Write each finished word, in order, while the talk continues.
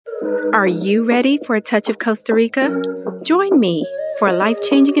Are you ready for a touch of Costa Rica? Join me for a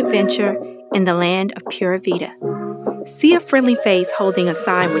life-changing adventure in the land of Pura Vida. See a friendly face holding a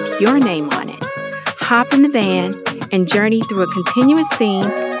sign with your name on it. Hop in the van and journey through a continuous scene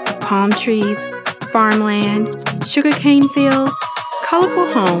of palm trees, farmland, sugarcane fields, colorful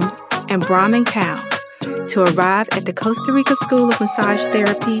homes, and Brahmin cows to arrive at the Costa Rica School of Massage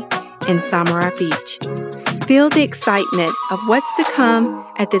Therapy in Samaria Beach. Feel the excitement of what's to come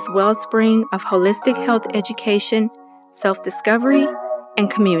at this wellspring of holistic health education, self-discovery, and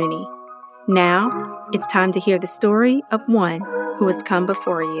community. Now, it's time to hear the story of one who has come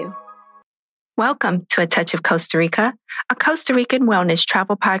before you. Welcome to A Touch of Costa Rica, a Costa Rican wellness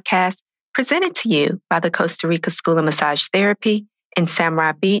travel podcast presented to you by the Costa Rica School of Massage Therapy in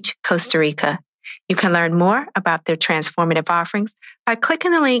Samaria Beach, Costa Rica. You can learn more about their transformative offerings by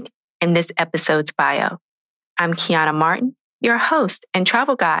clicking the link in this episode's bio. I'm Kiana Martin, your host and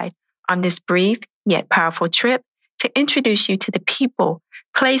travel guide on this brief yet powerful trip to introduce you to the people,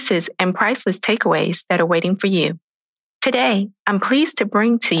 places, and priceless takeaways that are waiting for you. Today, I'm pleased to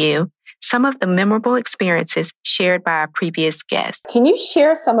bring to you some of the memorable experiences shared by our previous guests. Can you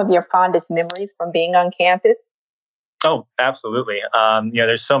share some of your fondest memories from being on campus? Oh, absolutely.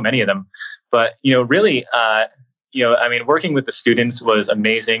 There's so many of them, but, really, working with the students was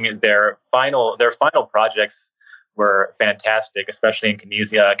amazing. Their final projects were fantastic, especially in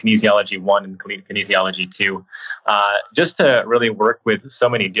kinesiology 1 and kinesiology 2. Just to really work with so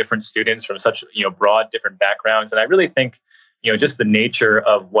many different students from such, broad different backgrounds. And I really think, just the nature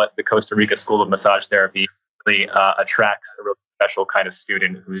of what the Costa Rica School of Massage Therapy really attracts a really special kind of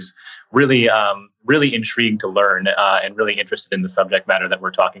student who's really, really intrigued to learn and really interested in the subject matter that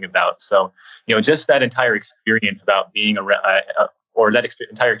we're talking about. So, just that entire experience about being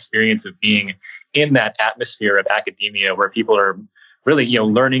entire experience of being in that atmosphere of academia where people are really,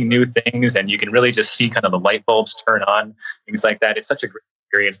 learning new things, and you can really just see kind of the light bulbs turn on, things like that. It's such a great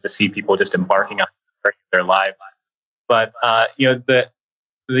experience to see people just embarking on their lives. But,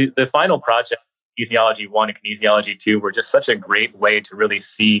 the final project, kinesiology 1 and kinesiology 2, were just such a great way to really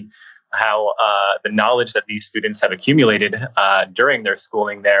see how the knowledge that these students have accumulated during their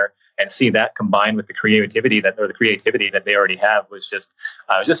schooling there, and see that combined with the creativity that they already have was just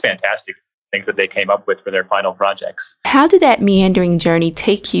fantastic. Things that they came up with for their final projects. How did that meandering journey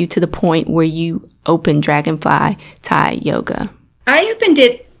take you to the point where you opened Dragonfly Thai Yoga? I opened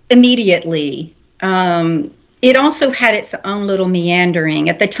it immediately. It also had its own little meandering.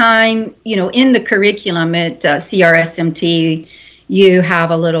 At the time, in the curriculum at CRSMT, you have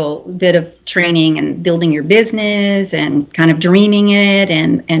a little bit of training and building your business and kind of dreaming it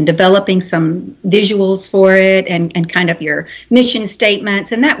and developing some visuals for it and kind of your mission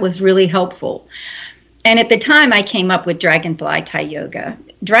statements. And that was really helpful. And at the time, I came up with Dragonfly Thai Yoga.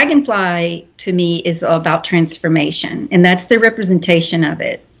 Dragonfly, to me, is about transformation, and that's the representation of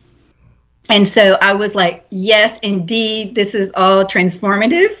it. And so I was like, yes, indeed, this is all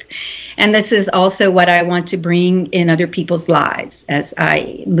transformative. And this is also what I want to bring in other people's lives as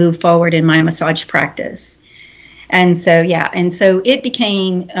I move forward in my massage practice. And so, it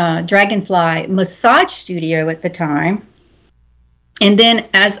became Dragonfly Massage Studio at the time. And then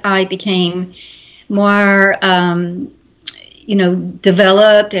as I became more,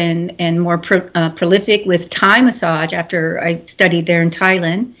 developed and more prolific with Thai massage after I studied there in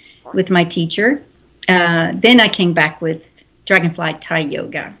Thailand, with my teacher. Then I came back with Dragonfly Thai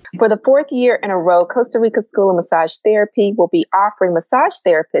Yoga. For the fourth year in a row, Costa Rica School of Massage Therapy will be offering massage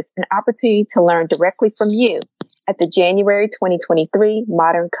therapists an opportunity to learn directly from you at the January 2023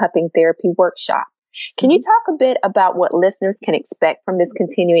 Modern Cupping Therapy Workshop. Can you talk a bit about what listeners can expect from this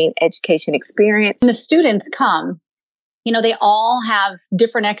continuing education experience? When the students come, they all have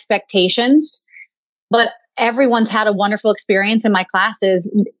different expectations, but everyone's had a wonderful experience in my classes,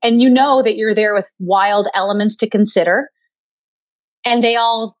 and that you're there with wild elements to consider, and they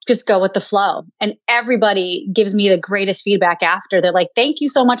all just go with the flow. And everybody gives me the greatest feedback after. They're like, thank you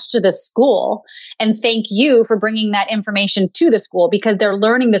so much to the school, and thank you for bringing that information to the school, because they're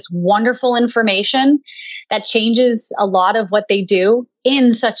learning this wonderful information that changes a lot of what they do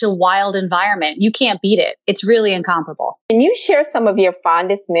in such a wild environment. You can't beat it. It's really incomparable. Can you share some of your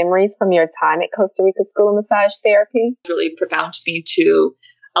fondest memories from your time at Costa Rica School of Massage Therapy? It's really profound to me to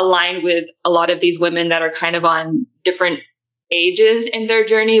align with a lot of these women that are kind of on different ages in their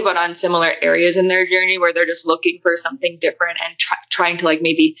journey, but on similar areas in their journey where they're just looking for something different and trying to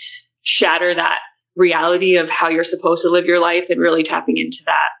maybe shatter that reality of how you're supposed to live your life, and really tapping into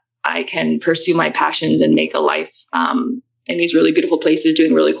that. I can pursue my passions and make a life in these really beautiful places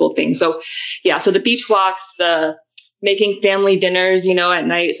doing really cool things. So the beach walks, the making family dinners, at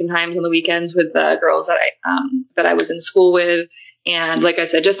night, sometimes on the weekends with the girls that I was in school with. And like I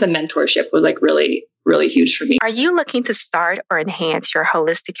said, just the mentorship was like really, really huge for me. Are you looking to start or enhance your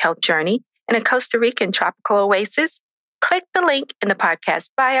holistic health journey in a Costa Rican tropical oasis? Click the link in the podcast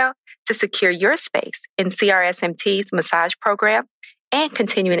bio to secure your space in CRSMT's massage program and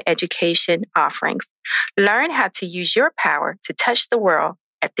continuing education offerings. Learn how to use your power to touch the world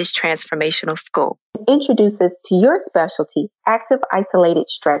at this transformational school. Introduce us to your specialty, active isolated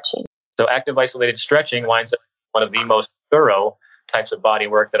stretching. So active isolated stretching winds up one of the most thorough types of body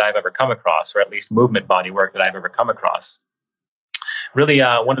work that I've ever come across, or at least movement body work that I've ever come across. Really,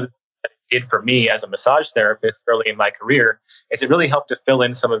 one of the things that it did for me as a massage therapist early in my career is it really helped to fill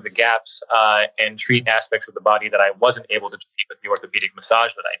in some of the gaps and treat aspects of the body that I wasn't able to treat with the orthopedic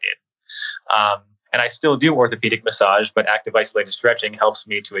massage that I did. And I still do orthopedic massage, but active isolated stretching helps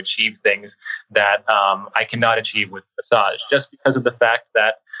me to achieve things that I cannot achieve with massage, just because of the fact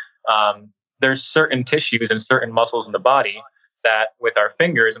that there's certain tissues and certain muscles in the body that with our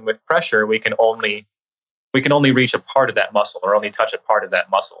fingers and with pressure, we can only reach a part of that muscle or only touch a part of that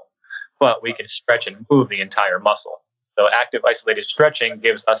muscle, but we can stretch and move the entire muscle. So active isolated stretching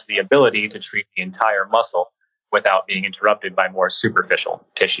gives us the ability to treat the entire muscle without being interrupted by more superficial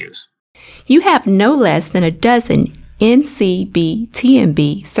tissues. You have no less than a dozen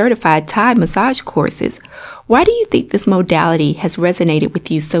NCBTMB certified Thai massage courses. Why do you think this modality has resonated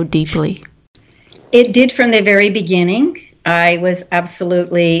with you so deeply? It did from the very beginning. I was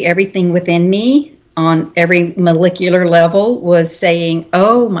absolutely, everything within me on every molecular level was saying,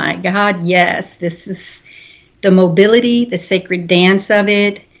 oh my God, yes, this is the mobility, the sacred dance of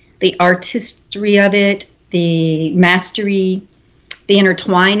it, the artistry of it, the mastery, the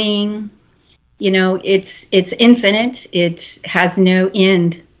intertwining. It's infinite. It has no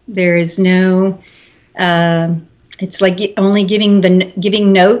end. There is no. It's like only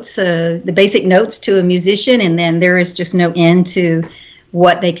giving notes, the basic notes to a musician, and then there is just no end to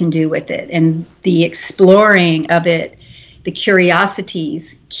what they can do with it. And the exploring of it, the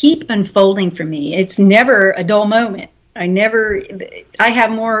curiosities keep unfolding for me. It's never a dull moment. I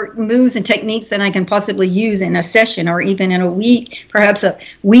have more moves and techniques than I can possibly use in a session or even in a week, perhaps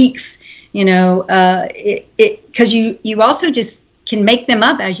weeks, because you also just can make them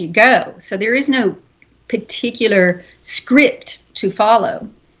up as you go. So there is no particular script to follow.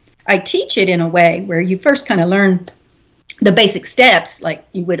 I teach it in a way where you first kind of learn the basic steps, like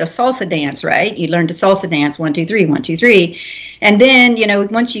you would a salsa dance, right? You learn to salsa dance 1, 2, 3, 1, 2, 3. And then,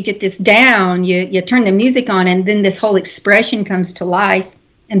 once you get this down, you turn the music on, and then this whole expression comes to life.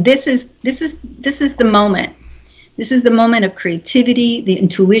 And this is the moment. This is the moment of creativity, the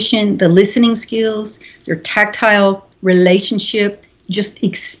intuition, the listening skills, your tactile relationship just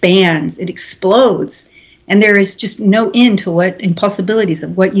expands. It explodes. And there is just no end to impossibilities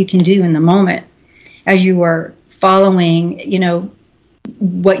of what you can do in the moment as you are following,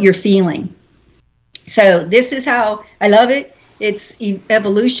 what you're feeling. So this is how I love it. It's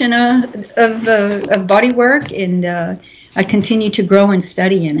evolution of body work, and I continue to grow and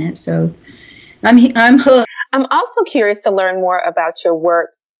study in it. So I'm hooked. I'm also curious to learn more about your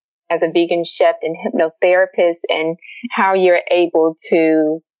work as a vegan chef and hypnotherapist, and how you're able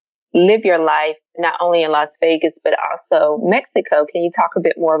to live your life not only in Las Vegas but also Mexico. Can you talk a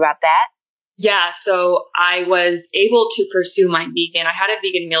bit more about that? Yeah, so I was able to pursue my vegan. I had a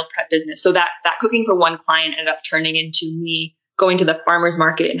vegan meal prep business. So that cooking for one client ended up turning into me going to the farmer's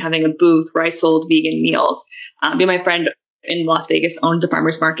market and having a booth where I sold vegan meals. My friend in Las Vegas owned the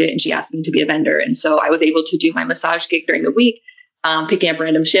farmer's market, and she asked me to be a vendor. And so I was able to do my massage gig during the week, picking up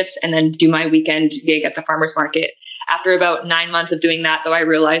random shifts, and then do my weekend gig at the farmer's market. After about 9 months of doing that, though, I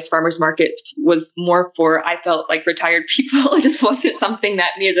realized farmer's market was more for, I felt like, retired people. It just wasn't something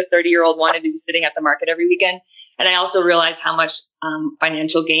that me as a 30-year-old wanted to be sitting at the market every weekend. And I also realized how much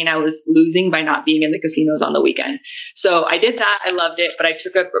financial gain I was losing by not being in the casinos on the weekend. So I did that. I loved it, but I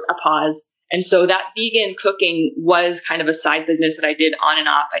took a pause. And so that vegan cooking was kind of a side business that I did on and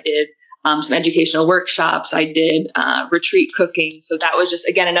off. I did some educational workshops. I did retreat cooking. So that was just,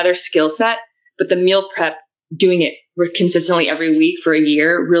 again, another skill set. But the meal prep, doing it consistently every week for a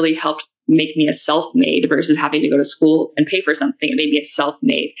year, really helped make me a self-made versus having to go to school and pay for something. It made me a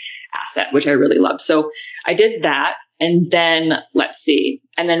self-made asset, which I really loved. So I did that. And then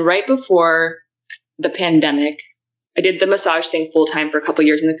And then right before the pandemic, I did the massage thing full time for a couple of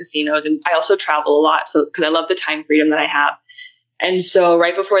years in the casinos. And I also travel a lot. So, cause I love the time freedom that I have. And so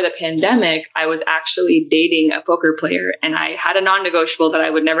right before the pandemic, I was actually dating a poker player, and I had a non-negotiable that I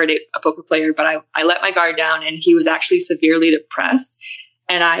would never date a poker player, but I let my guard down, and he was actually severely depressed.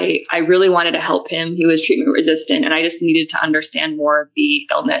 And I really wanted to help him. He was treatment resistant, and I just needed to understand more of the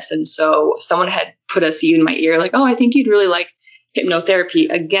illness. And so someone had put a seed in my ear, like, oh, I think you'd really like hypnotherapy.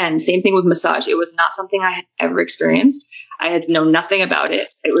 Again, same thing with massage. It was not something I had ever experienced. I had known nothing about it.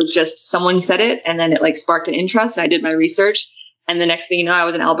 It was just someone said it, and then it like sparked an interest. I did my research. And the next thing you know, I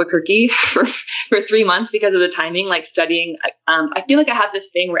was in Albuquerque for 3 months because of the timing, like studying. I feel like I have this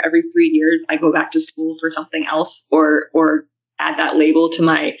thing where every 3 years I go back to school for something else or add that label to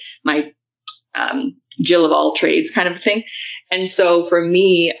my Jill of all trades kind of thing. And so for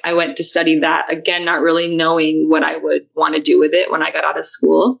me, I went to study that, again, not really knowing what I would want to do with it when I got out of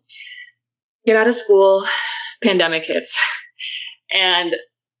school. Get out of school, pandemic hits. And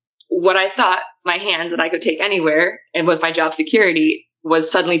what I thought my hands that I could take anywhere and was my job security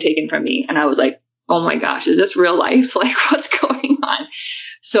was suddenly taken from me. And I was like, oh my gosh, is this real life? Like, what's going on?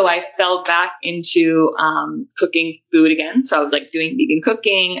 So I fell back into cooking food again. So I was like doing vegan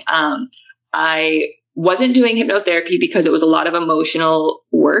cooking. I wasn't doing hypnotherapy because it was a lot of emotional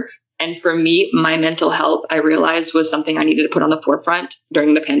work. And for me, my mental health, I realized, was something I needed to put on the forefront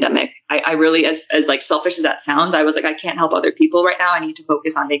during the pandemic. I really, as like selfish as that sounds, I was like, I can't help other people right now. I need to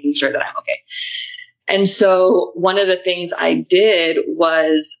focus on making sure that I'm okay. And so one of the things I did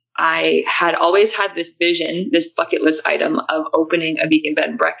was I had always had this vision, this bucket list item of opening a vegan bed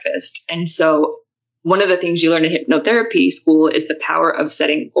and breakfast. And so one of the things you learn in hypnotherapy school is the power of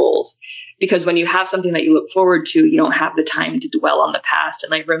setting goals. Because when you have something that you look forward to, you don't have the time to dwell on the past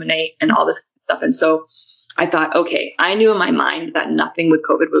and like ruminate and all this stuff. And so I thought, okay, I knew in my mind that nothing with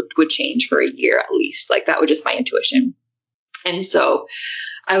COVID would change for a year at least. Like that was just my intuition. And so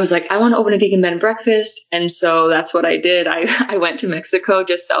I was like, I want to open a vegan bed and breakfast. And so that's what I did. I went to Mexico,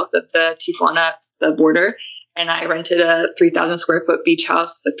 just south of the Tijuana, the border, and I rented a 3,000 square foot beach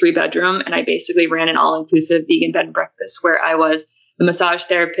house, a 3-bedroom. And I basically ran an all-inclusive vegan bed and breakfast where I was the massage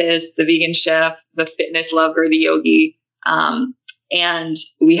therapist, the vegan chef, the fitness lover, the yogi. And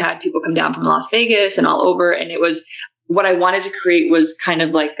we had people come down from Las Vegas and all over. And it was what I wanted to create was kind of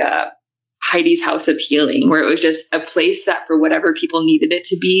like a Heidi's House of Healing, where it was just a place that for whatever people needed it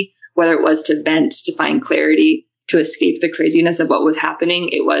to be, whether it was to vent, to find clarity, to escape the craziness of what was happening.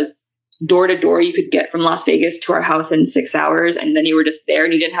 It was door to door. You could get from Las Vegas to our house in 6 hours. And then you were just there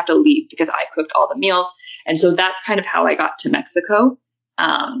and you didn't have to leave because I cooked all the meals. And so that's kind of how I got to Mexico.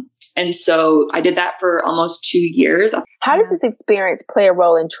 And so I did that for almost 2 years. How did this experience play a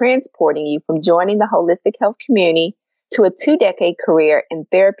role in transporting you from joining the holistic health community to a 2-decade career in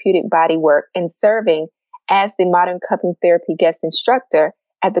therapeutic body work and serving as the modern cupping therapy guest instructor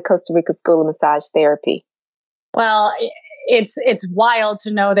at the Costa Rica School of Massage Therapy? Well, it's wild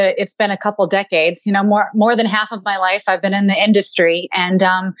to know that it's been a couple decades. You know, more than half of my life I've been in the industry, and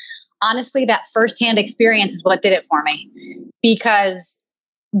honestly, that firsthand experience is what did it for me, because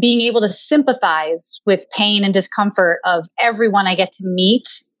being able to sympathize with pain and discomfort of everyone I get to meet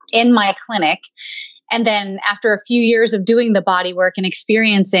in my clinic. And then after a few years of doing the body work and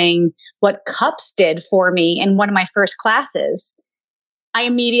experiencing what cups did for me in one of my first classes, I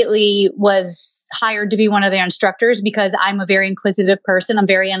immediately was hired to be one of their instructors because I'm a very inquisitive person. I'm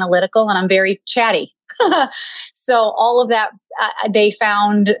very analytical and I'm very chatty. So all of that they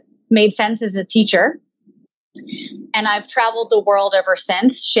found made sense as a teacher. And I've traveled the world ever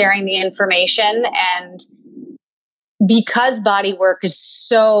since, sharing the information. And because body work is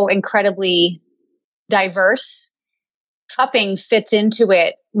so incredibly diverse, cupping fits into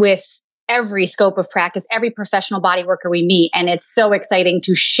it with every scope of practice, every professional body worker we meet. And it's so exciting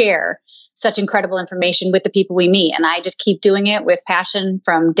to share such incredible information with the people we meet. And I just keep doing it with passion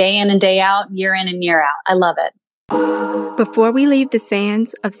from day in and day out, year in and year out. I love it. Before we leave the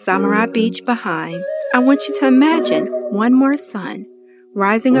sands of Samurai Beach behind, I want you to imagine one more sun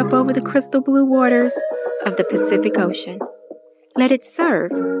rising up over the crystal blue waters of the Pacific Ocean. Let it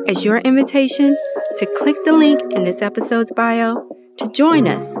serve as your invitation to click the link in this episode's bio to join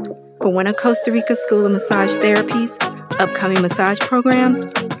us for one of Costa Rica School of Massage Therapy's upcoming massage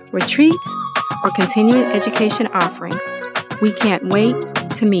programs, retreats, or continuing education offerings. We can't wait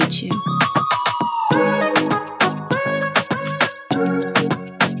to meet you.